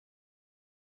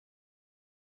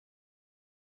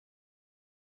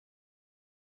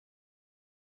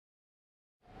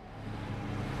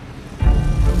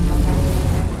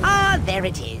there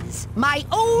it is. My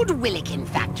old Wilkin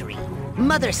factory.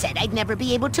 Mother said I'd never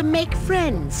be able to make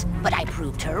friends, but I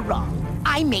proved her wrong.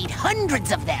 I made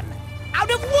hundreds of them,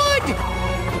 out of wood!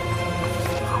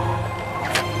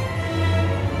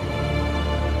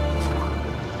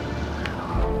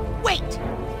 Wait,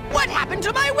 what happened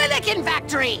to my Wilkin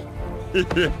factory?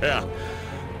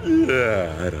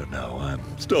 Yeah, I don't know. I'm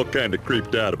still kind of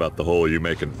creeped out about the whole you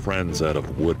making friends out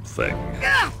of wood thing.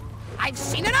 Ugh! I've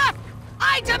seen enough!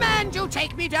 I demand you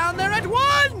take me down there at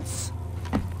once!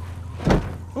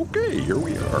 Okay, here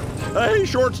we are. Hey,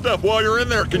 short stuff, while you're in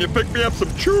there, can you pick me up some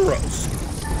churros?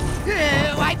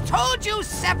 I've told you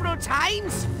several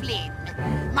times, Flynn.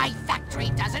 My factory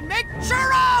doesn't make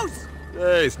churros!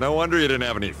 Hey, it's no wonder you didn't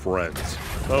have any friends.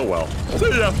 Oh well.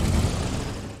 See ya!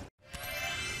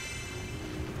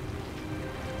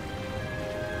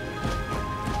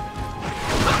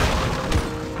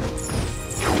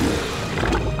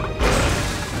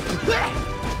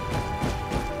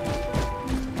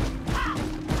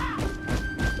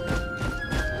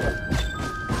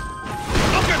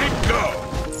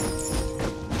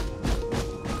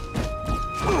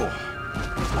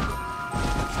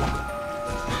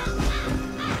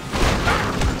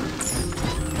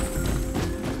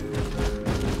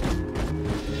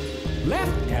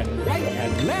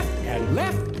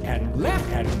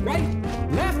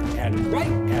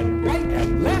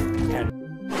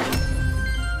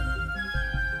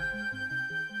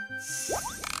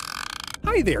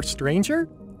 Hi there, stranger.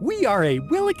 We are a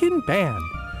Wilkin band.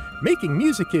 Making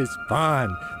music is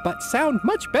fun, but sound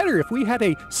much better if we had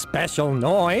a special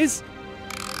noise.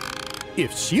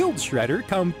 If Shield Shredder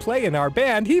come play in our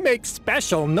band, he makes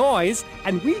special noise,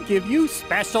 and we give you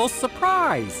special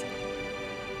surprise.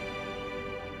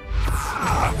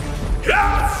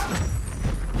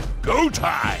 Go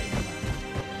time!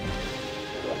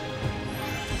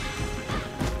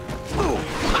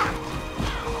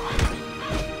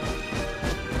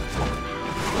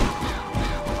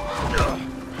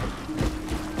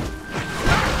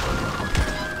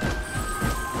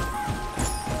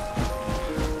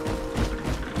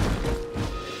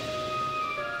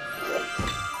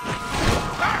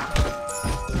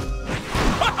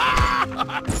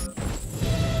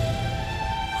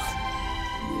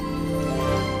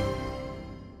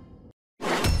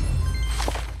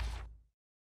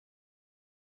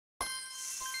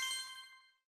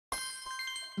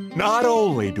 Not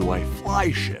only do I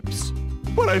fly ships,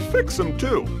 but I fix them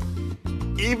too.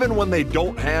 Even when they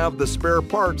don't have the spare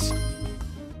parts.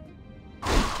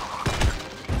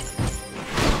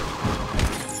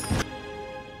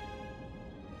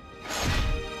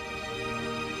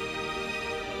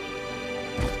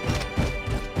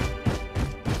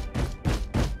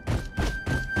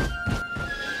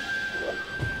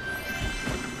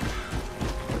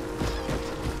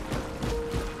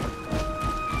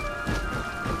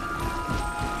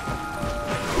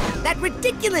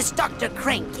 Ridiculous Dr.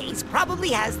 Crankcase probably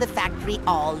has the factory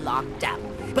all locked up.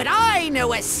 But I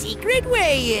know a secret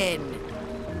way in.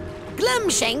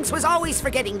 Glumshanks was always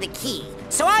forgetting the key,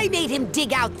 so I made him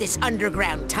dig out this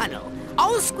underground tunnel.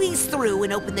 I'll squeeze through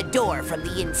and open the door from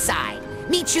the inside.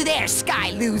 Meet you there,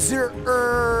 Sky Loser.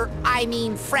 I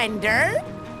mean friender.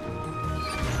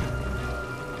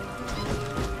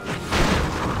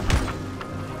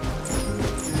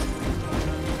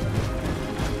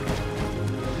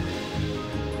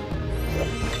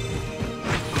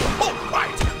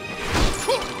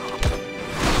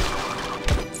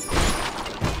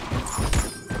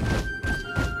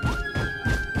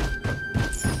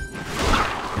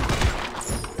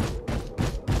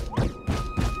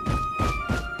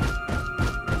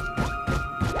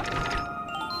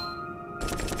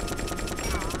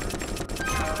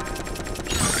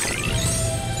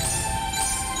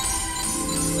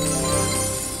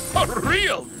 A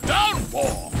real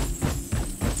downpour!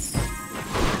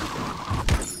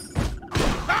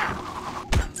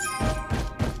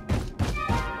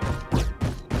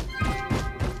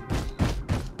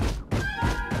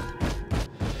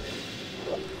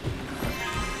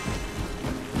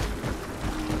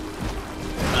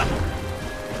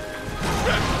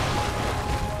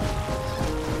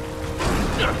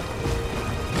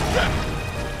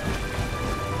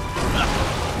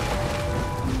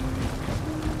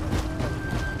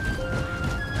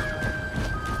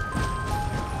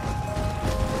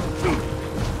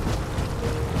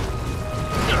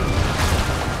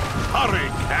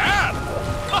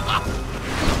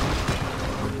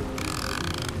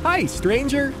 Hi,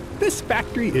 stranger. This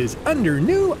factory is under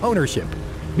new ownership.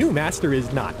 New master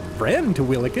is not friend to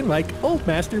Wilkin like old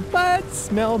master, but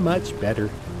smell much better.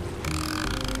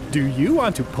 Do you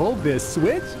want to pull this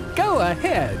switch? Go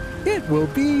ahead. It will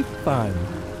be fun.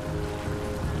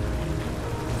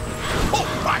 All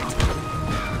right.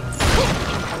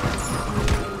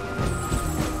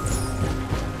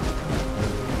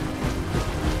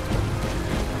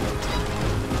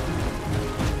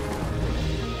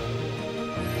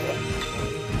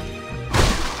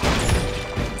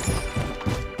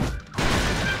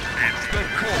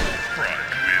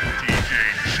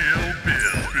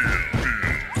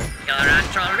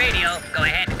 Radio. Go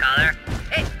ahead, caller.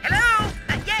 Hey, hello?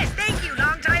 Yes, thank you.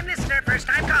 Long-time listener,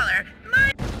 first-time caller.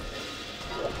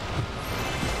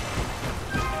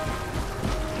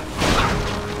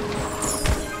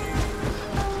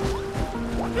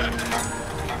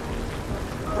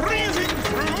 Breezing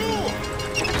through!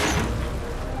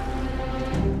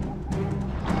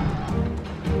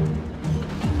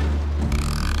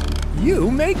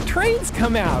 You make trains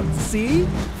come out, see?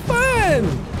 Fun!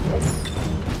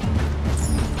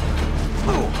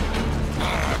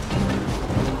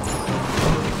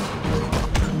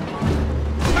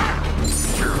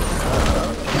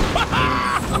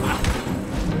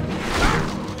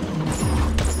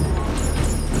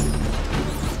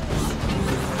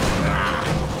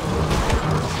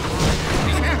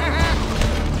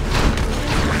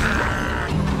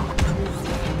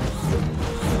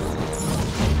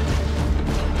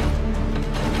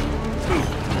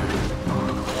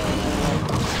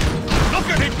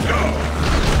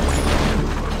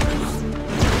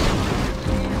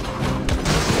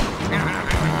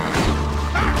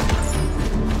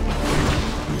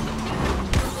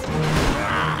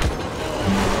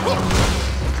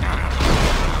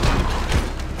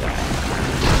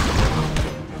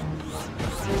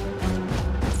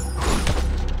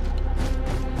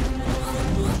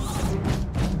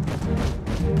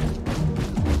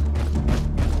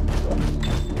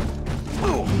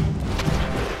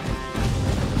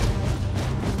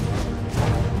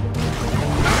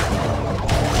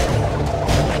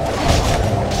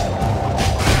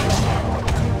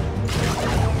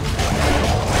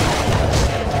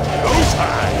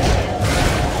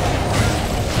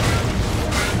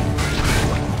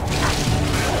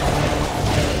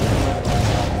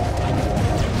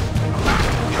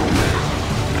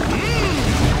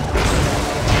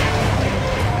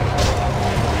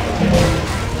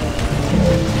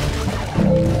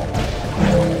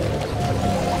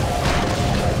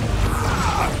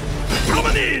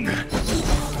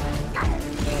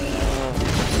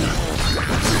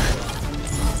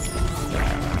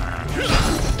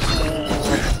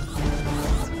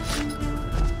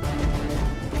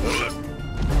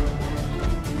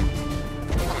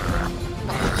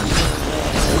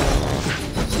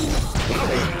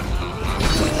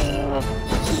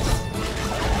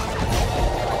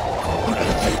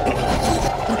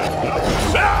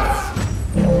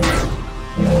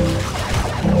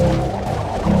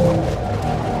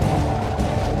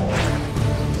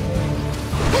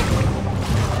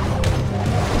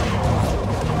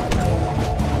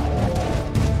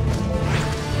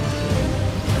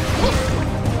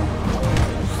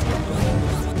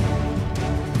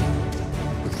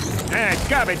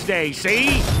 Garbage day,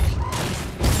 see?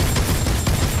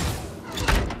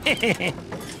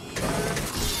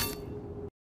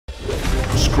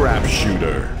 Scrap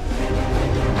shooter.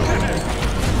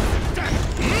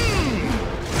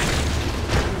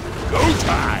 Go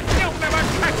time! You'll never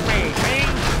catch me, see?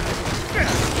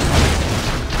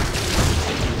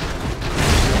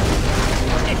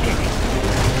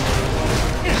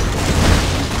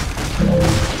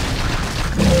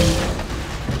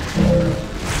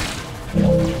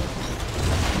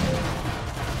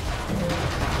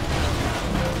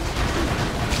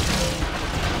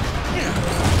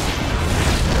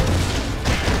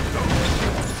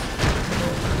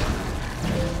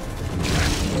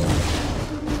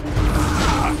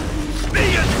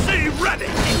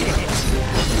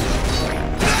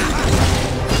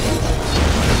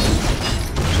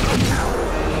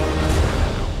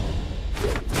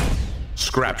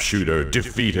 Scrap shooter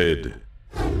defeated.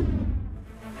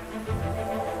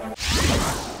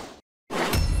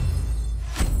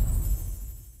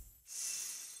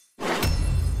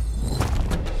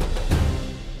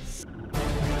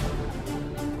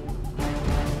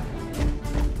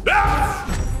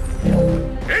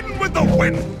 In with the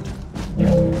wind!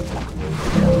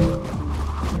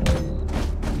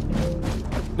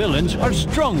 Villains are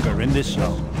stronger in this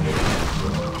zone.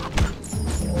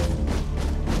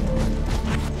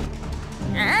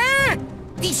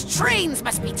 These trains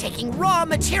must be taking raw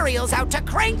materials out to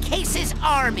Crankcase's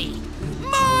army.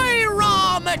 My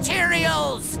raw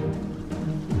materials!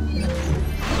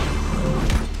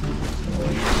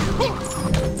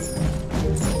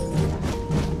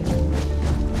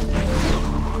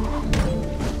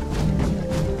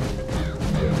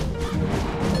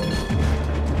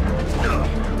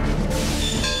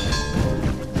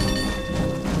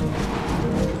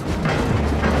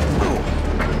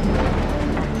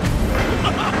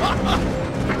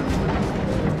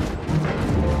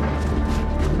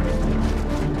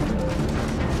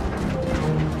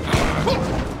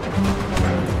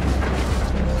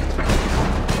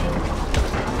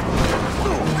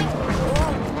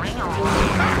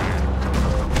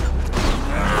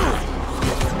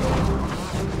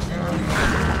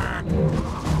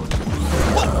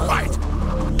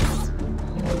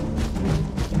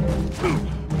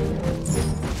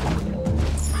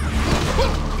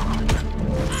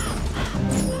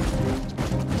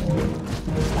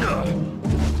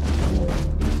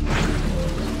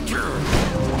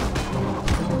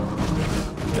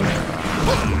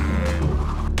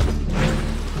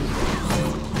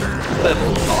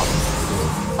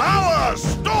 Power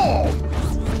storm!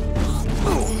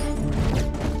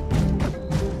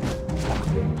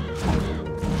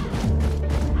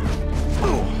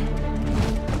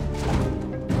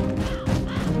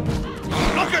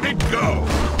 Look at it go!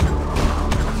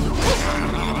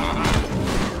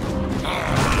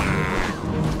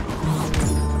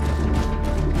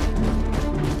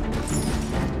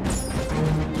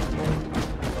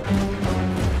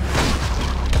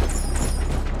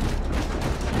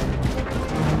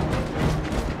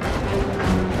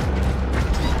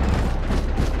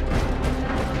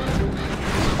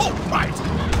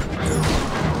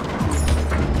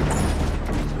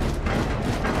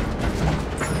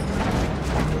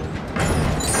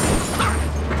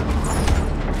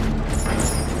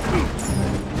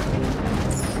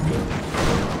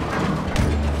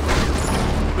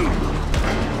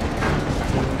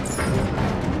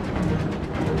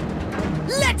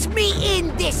 Let me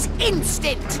in this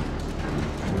instant!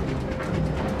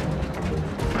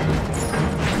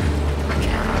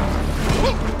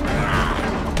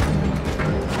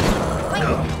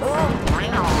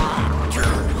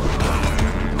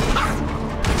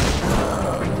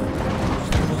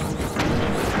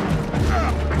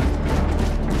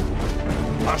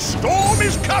 A storm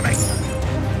is coming!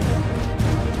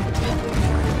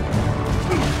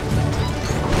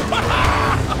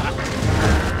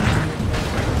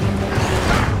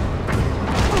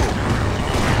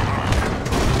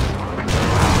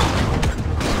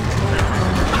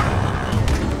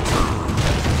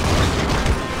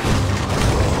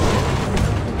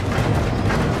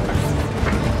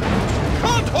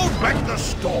 Can't hold back the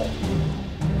storm!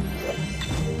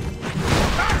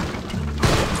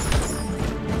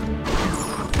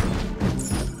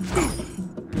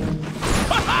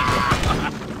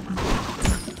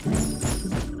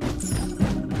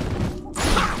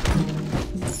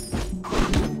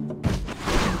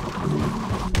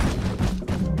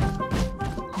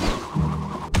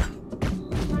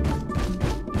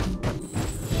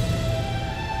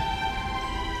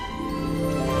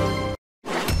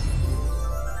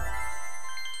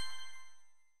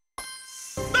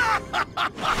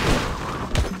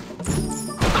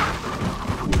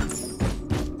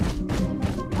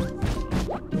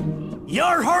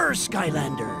 Your horror,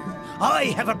 Skylander. I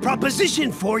have a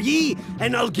proposition for ye,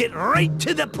 and I'll get right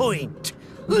to the point.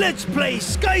 Let's play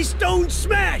Skystone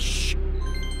Smash!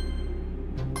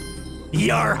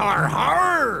 Yar har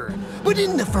har! But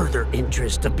in the further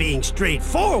interest of being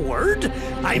straightforward,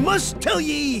 I must tell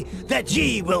ye that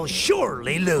ye will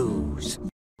surely lose.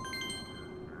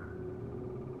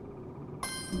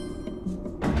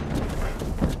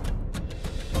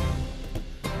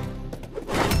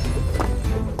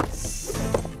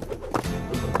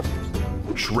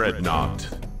 Shred not.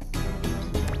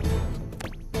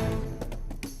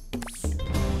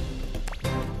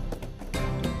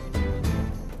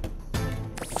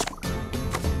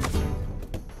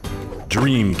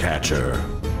 Dreamcatcher.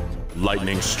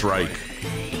 Lightning strike.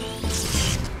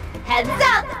 Heads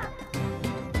up!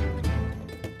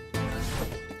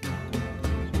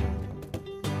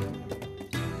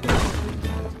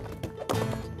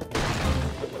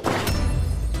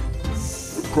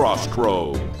 Cross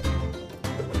crow.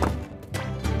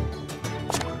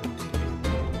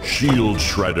 Shield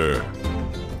shredder.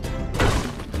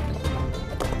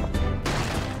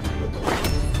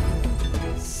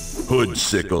 Hood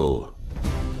sickle.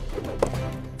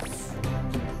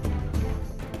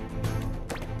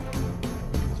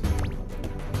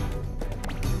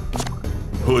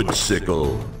 Hood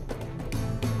sickle.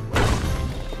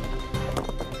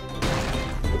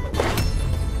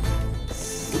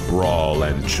 Brawl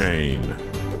and chain.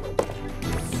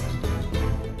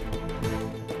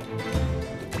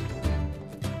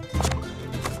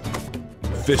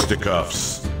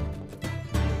 Fisticuffs.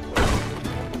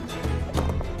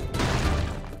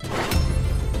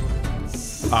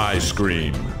 Ice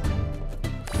cream.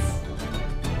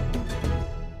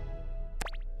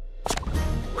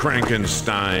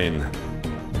 Frankenstein.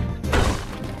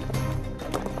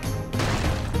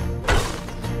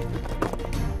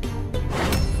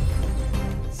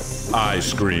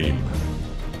 Ice cream.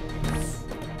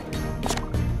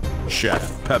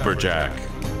 Chef Pepperjack.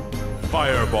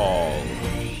 Fireball.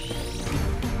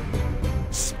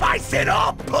 Spice it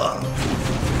up!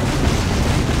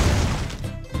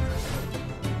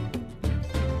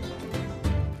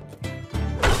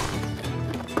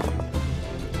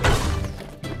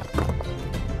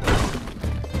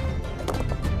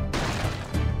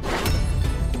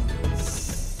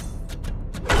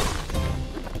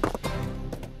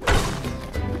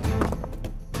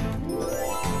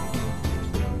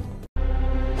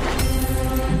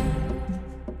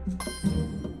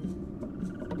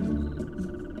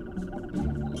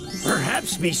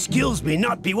 Perhaps me skills may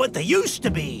not be what they used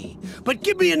to be, but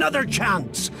give me another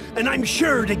chance, and I'm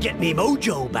sure to get me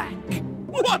mojo back.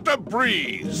 What a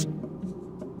breeze!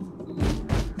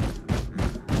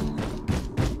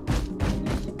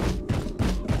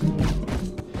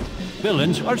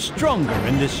 Villains are stronger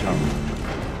in this zone.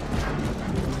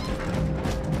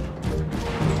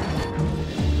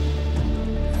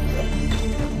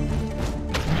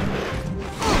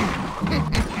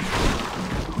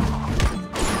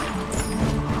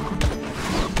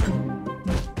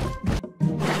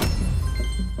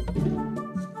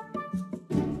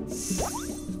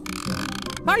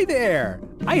 Hi there!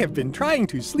 I have been trying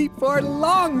to sleep for a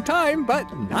long time,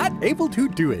 but not able to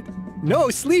do it. No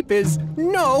sleep is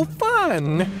no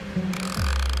fun!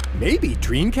 Maybe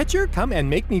Dreamcatcher come and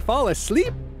make me fall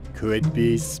asleep? Could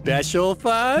be special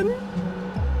fun?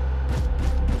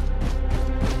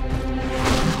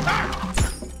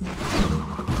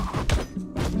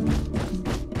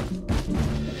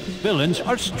 Villains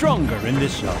are stronger in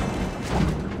this zone.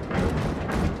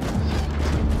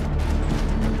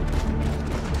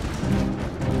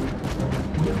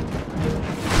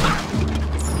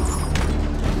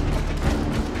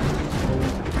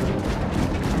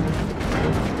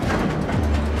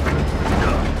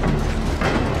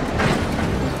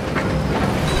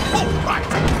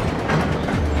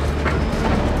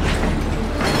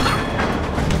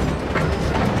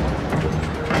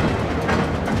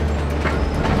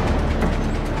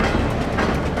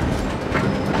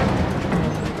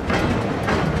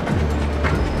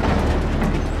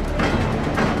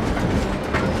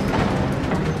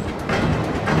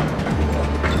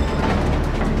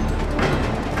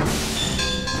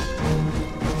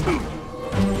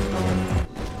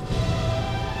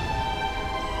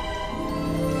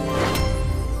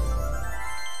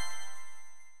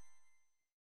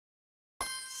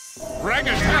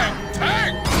 Rang-a-tang,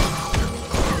 tang!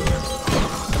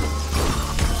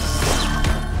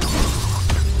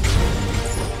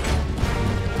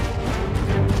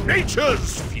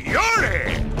 Nature's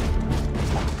fury!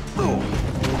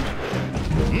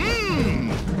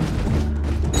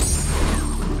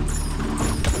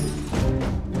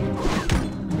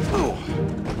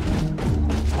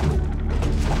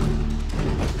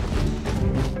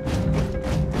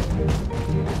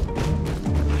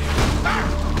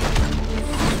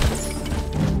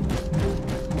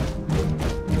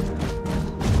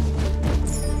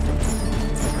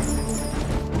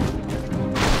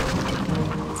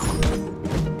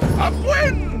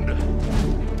 Upwind!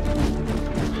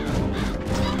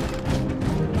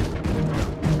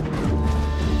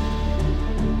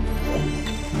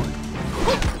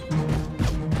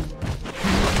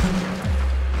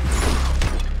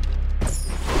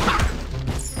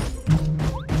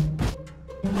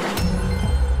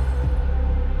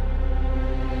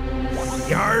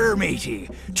 Yar, matey,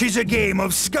 'tis a game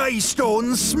of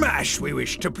Skystone Smash we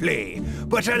wish to play,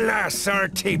 but alas, our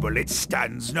table it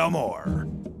stands no more.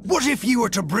 But if you were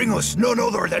to bring us none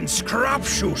other than Scrap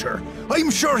Shooter,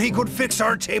 I'm sure he could fix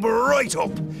our table right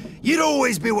up. You'd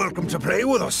always be welcome to play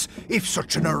with us, if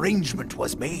such an arrangement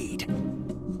was made.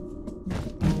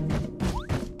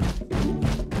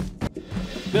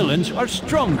 Villains are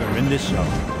stronger in this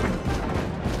zone.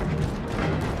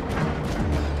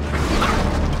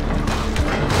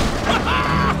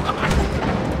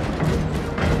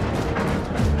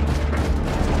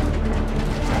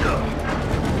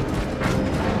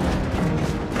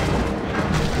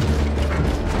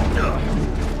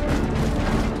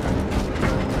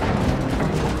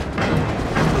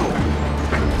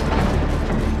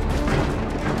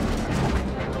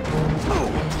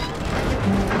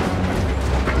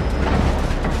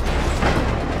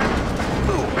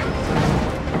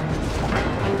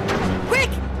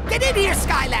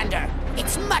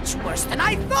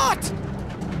 I thought!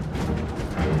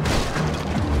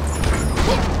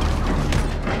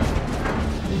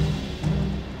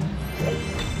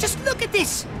 Just look at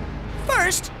this!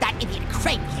 First, that idiot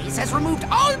crankcase has removed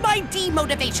all my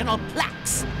demotivational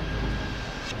plaques.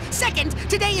 Second,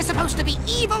 today is supposed to be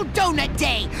Evil Donut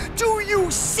Day. Do you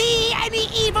see any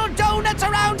evil donuts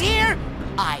around here?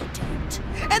 I don't.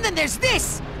 And then there's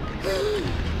this.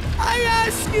 I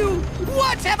ask you,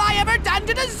 what have I ever done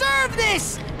to deserve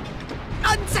this?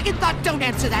 On second thought, don't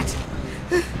answer that.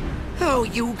 Oh,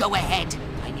 you go ahead.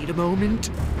 I need a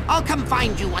moment. I'll come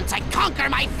find you once I conquer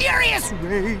my furious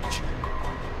rage.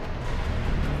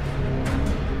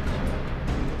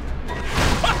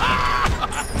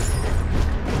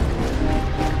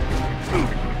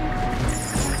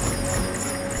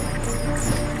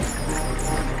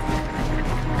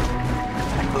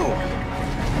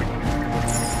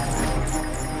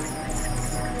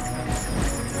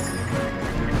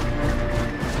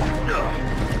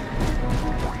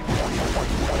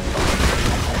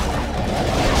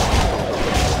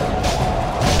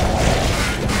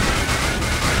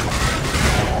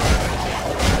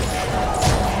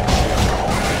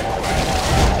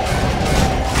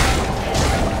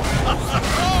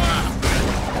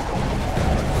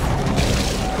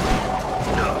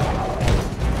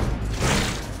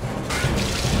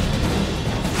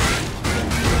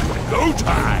 Go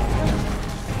time!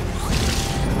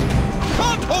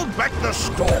 Can't hold back the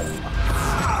storm!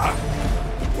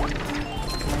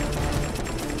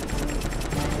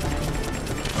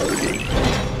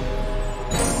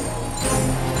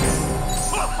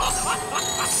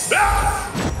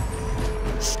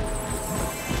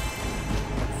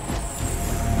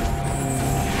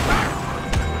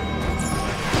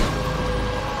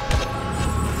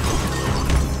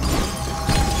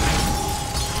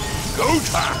 Go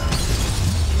time!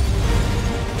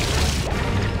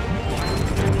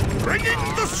 Bringing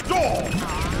the storm!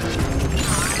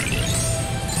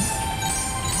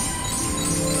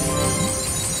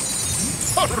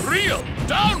 A real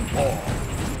downpour!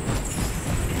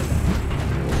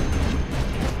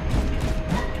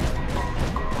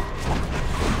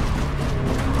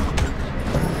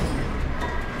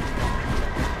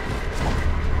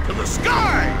 To the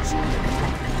skies!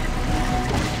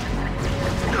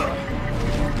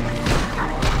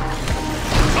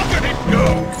 Look at it go!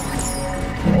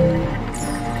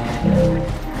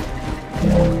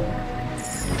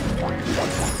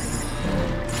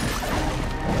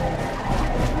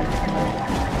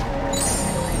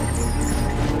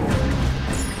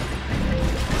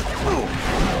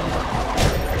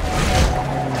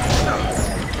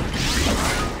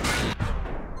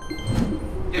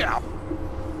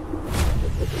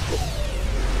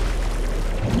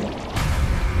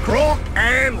 Croak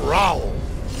and roll.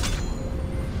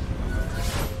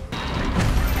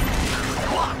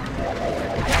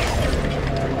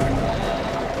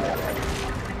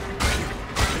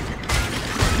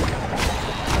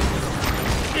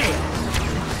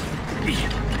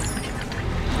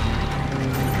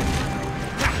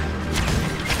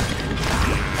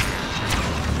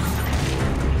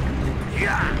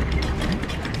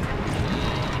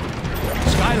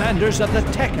 Skylanders of the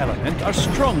tech element are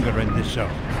stronger in this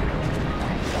zone.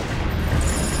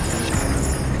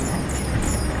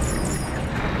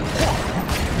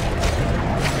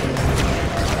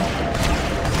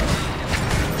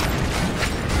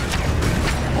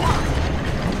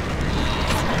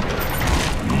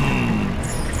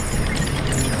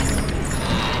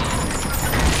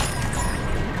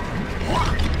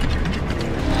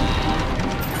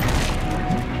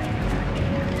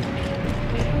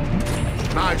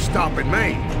 No stopping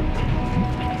me.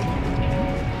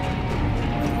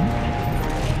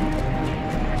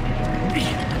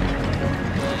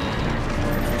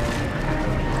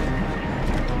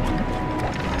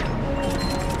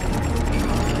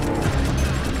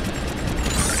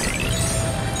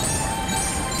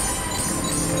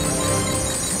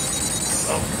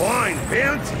 A fine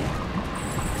bounty.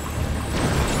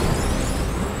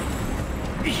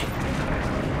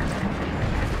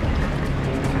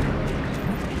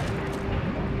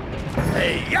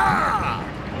 Hey, yeah!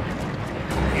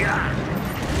 Yeah!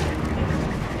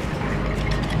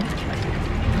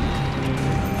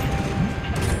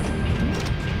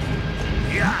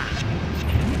 Yeah!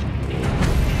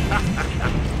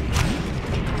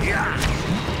 Yeah!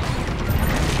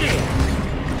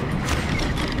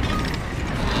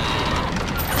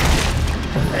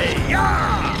 Hey,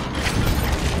 yeah!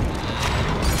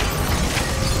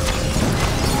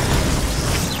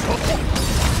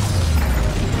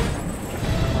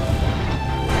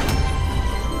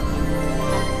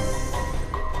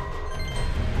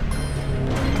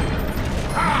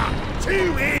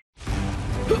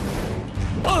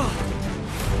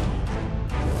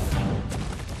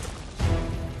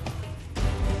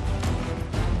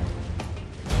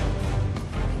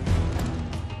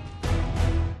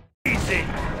 easy.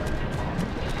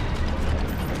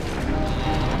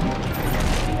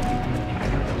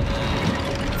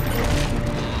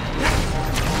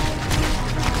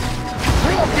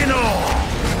 Walking on!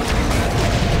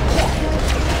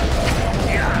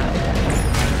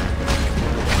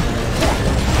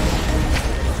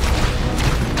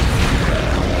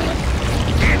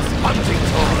 It's hunting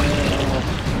time!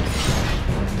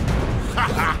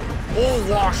 Haha! All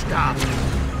washed up!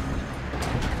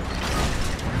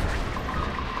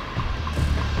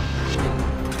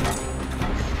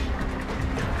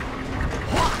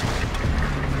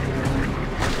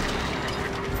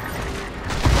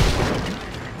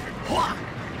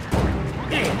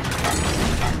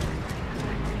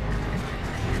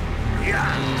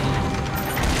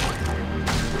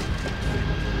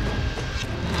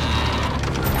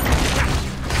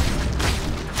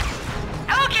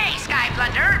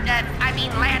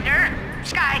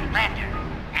 Skylander.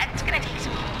 That's gonna take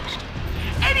some getting used to.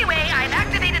 Anyway, I've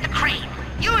activated the crane.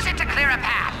 Use it to clear a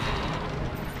path.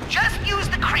 Just use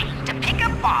the crane to pick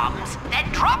up bombs,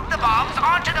 then drop the bombs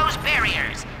onto those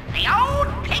barriers. The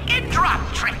old pick and drop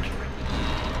trick.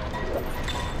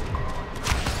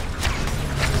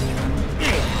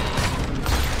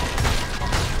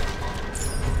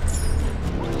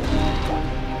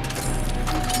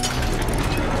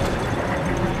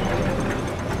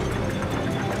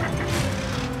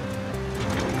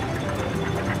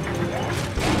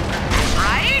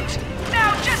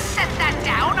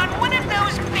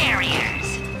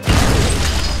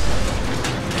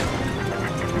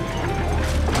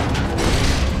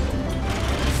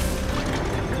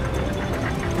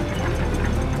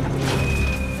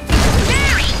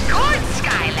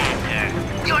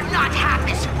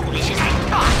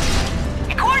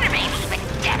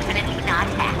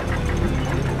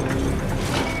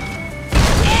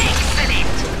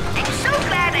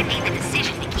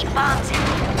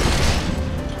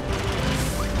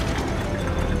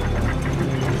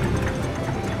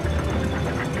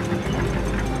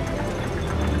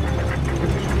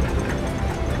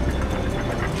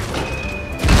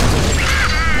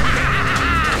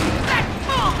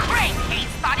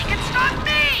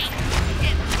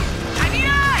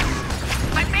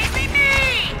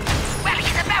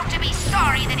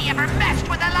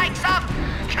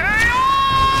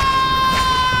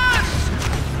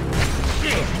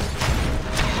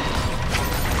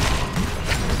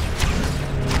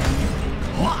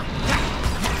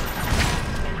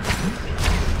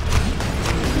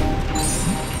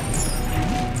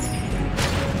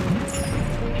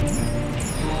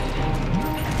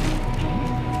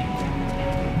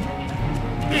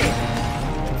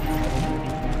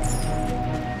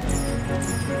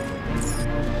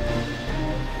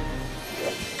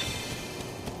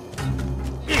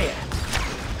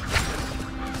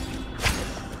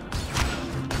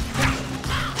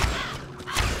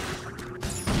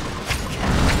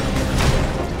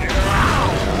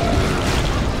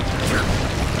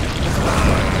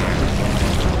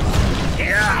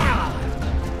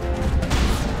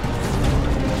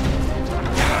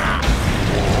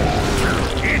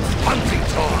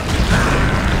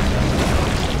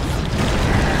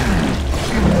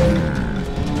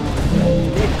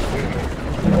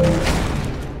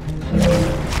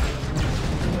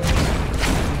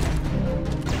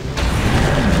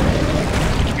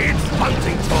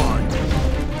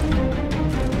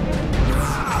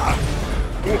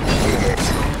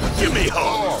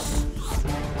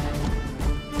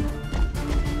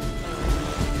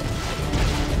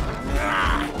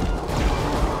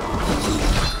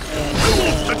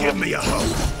 Give me a hug.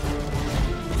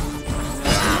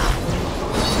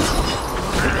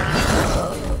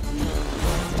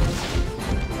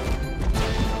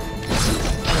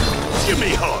 Give me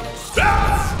hugs.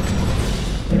 Ah!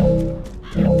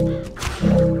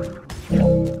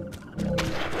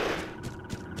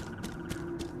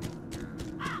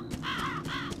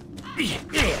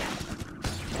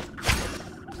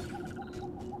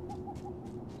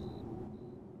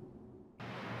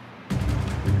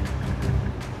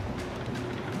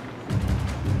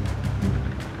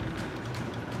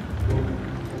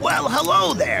 Well,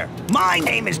 hello there. My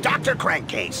name is Dr.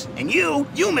 Crankcase, and you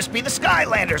must be the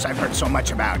Skylanders I've heard so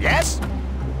much about, yes?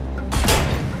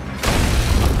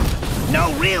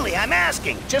 No, really, I'm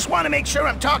asking. Just want to make sure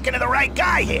I'm talking to the right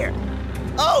guy here.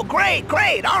 Oh, great,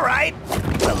 all right.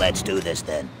 Well, let's do this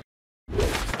then.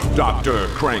 Dr.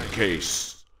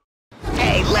 Crankcase.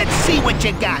 Hey, let's see what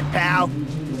you got, pal.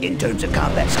 In terms of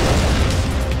combat skills.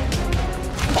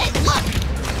 Hey, look!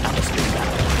 I'm a speed guy.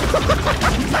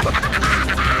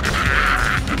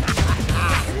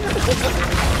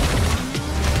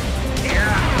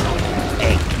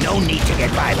 Hey, no need to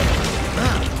survival.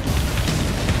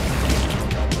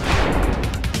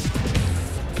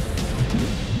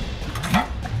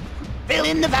 Fill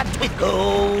in the vats with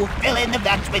goo. Fill in the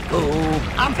vats with goo.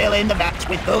 I'm filling the vats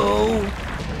with goo.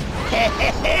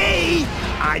 Hey!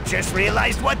 I just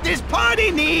realized what this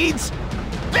party needs.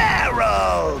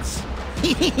 Barrels!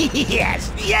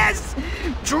 Yes, yes!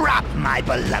 Drop my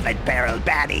beloved barrel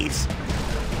baddies.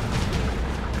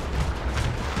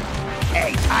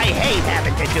 Hey, I hate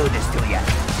having to do this to you.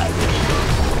 I really do.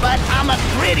 But I'm a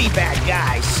pretty bad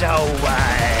guy, so,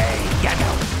 you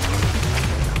know.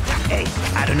 Hey,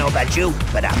 I don't know about you,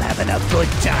 but I'm having a good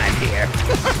time here.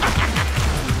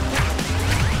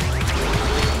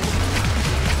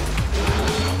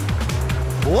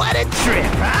 What a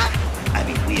trip, huh? I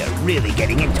mean, we are really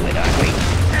getting into it, aren't we?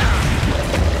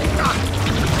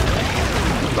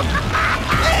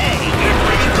 Hey, you're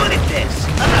pretty good at this.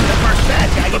 I'm not the first bad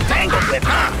guy you've tangled with,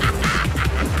 huh?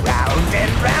 Round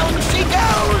and round she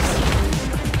goes!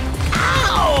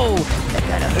 Ow! That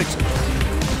kinda hurts me.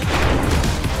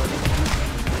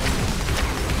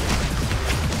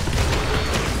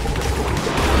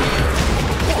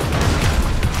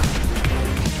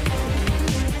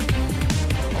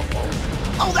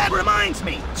 Oh, that reminds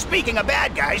me! Speaking of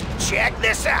bad guys, check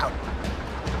this out!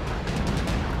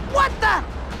 What the?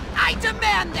 I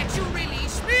demand that you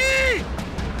release me!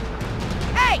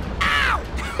 Hey, ow!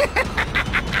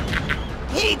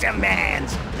 He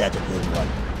demands! That's a good one.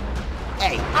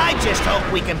 Hey, I just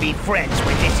hope we can be friends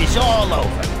when this is all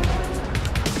over.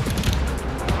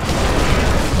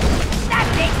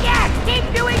 That's it, yes!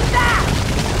 Keep doing that!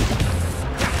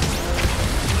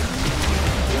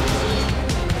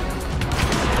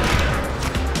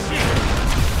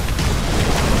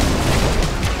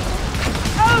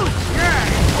 Oh, sure!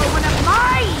 For one of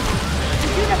mine! You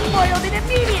should have foiled it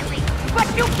immediately! But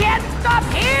you can't stop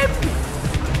him!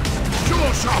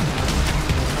 Sure, Shop.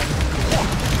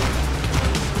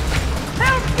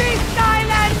 Help me,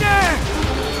 Skylander!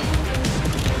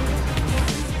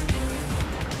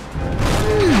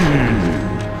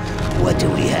 What do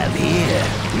we have here?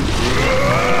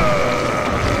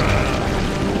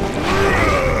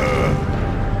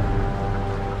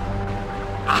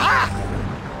 Aha!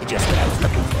 Just what I was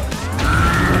looking for.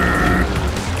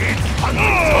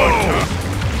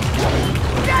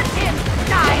 That's him,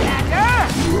 Skylander!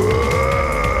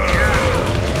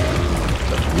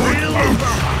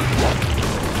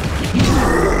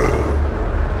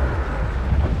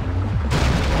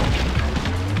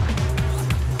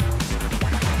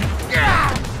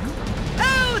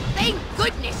 Oh, thank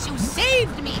goodness you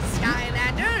saved me,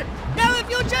 Skylander! Now if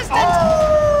you'll just...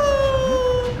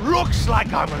 Looks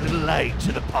like I'm a little late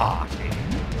to the party.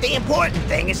 The important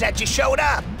thing is that you showed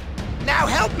up. Now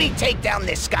help me take down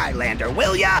this Skylander,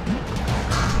 will ya?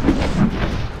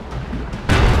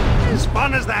 As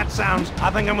fun as that sounds, I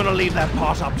think I'm gonna leave that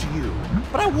part up to you.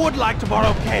 But I would like to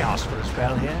borrow Chaos for a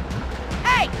spell here.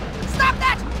 Hey, stop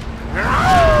that!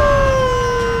 Huh.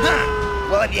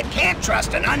 Well, if you can't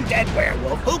trust an undead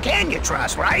werewolf, who can you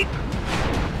trust, right?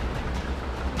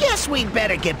 Guess we'd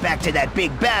better get back to that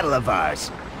big battle of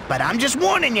ours. But I'm just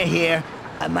warning you here.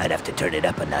 I might have to turn it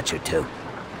up a notch or two.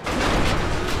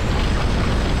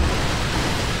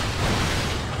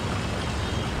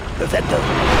 Perfecto.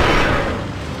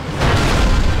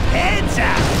 Heads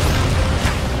up!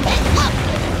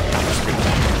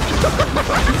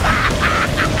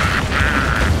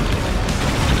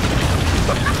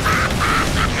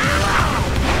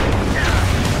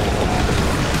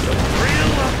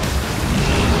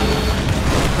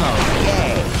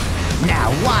 Okay,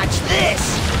 now watch this!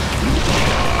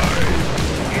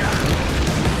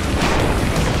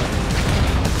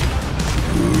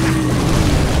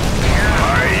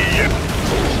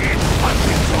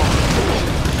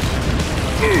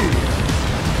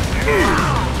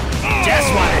 Just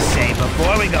want to say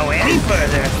before we go any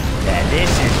further that this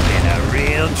has been a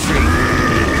real treat.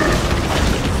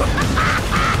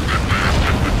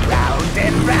 Round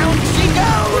and round she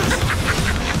goes!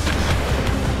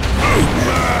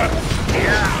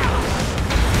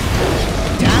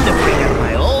 Time to bring out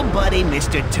my old buddy,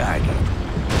 Mr. Target.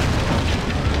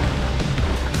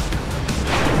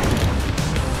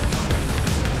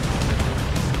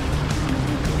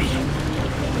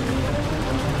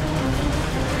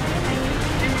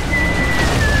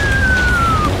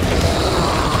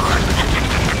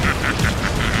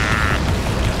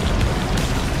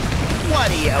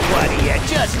 What do you?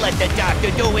 Just let the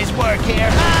doctor do his work here,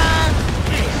 huh?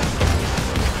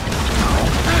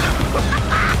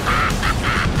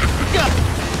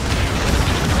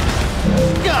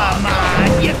 Come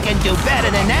on, you can do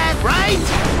better than that, right?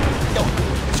 Don't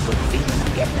this good feeling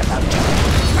I'm forgetting about you.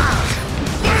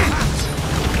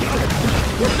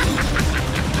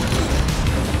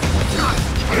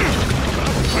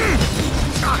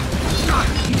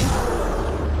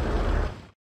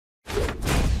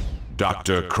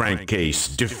 Dr. Crankcase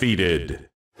defeated.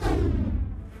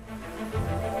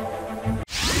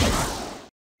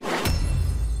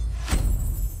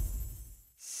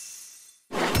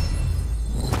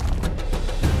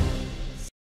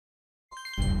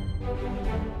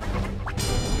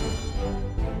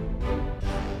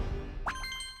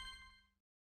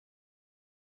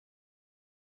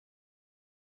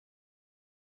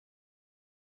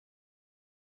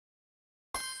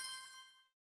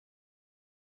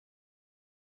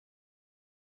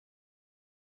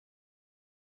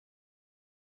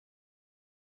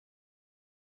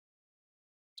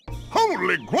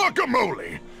 Holy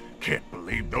guacamole! Can't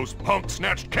believe those punks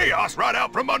snatched chaos right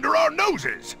out from under our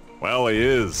noses! Well, he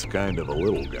is kind of a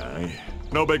little guy.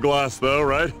 No big loss though,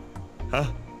 right?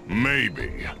 Huh?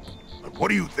 Maybe. But what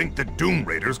do you think the Doom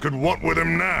Raiders could want with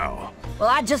him now? Well,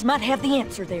 I just might have the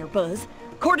answer there, Buzz.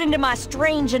 According to my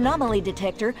strange anomaly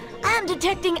detector, I'm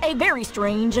detecting a very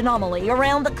strange anomaly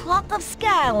around the clock of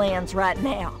Skylands right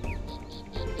now.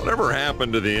 Whatever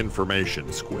happened to the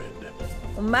information squid?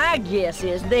 My guess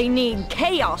is they need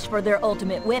chaos for their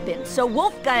ultimate weapon, so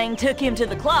Wolfgang took him to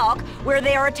the clock, where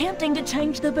they are attempting to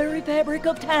change the very fabric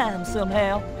of time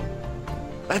somehow.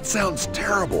 That sounds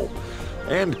terrible,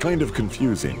 and kind of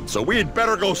confusing, so we'd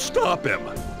better go stop him.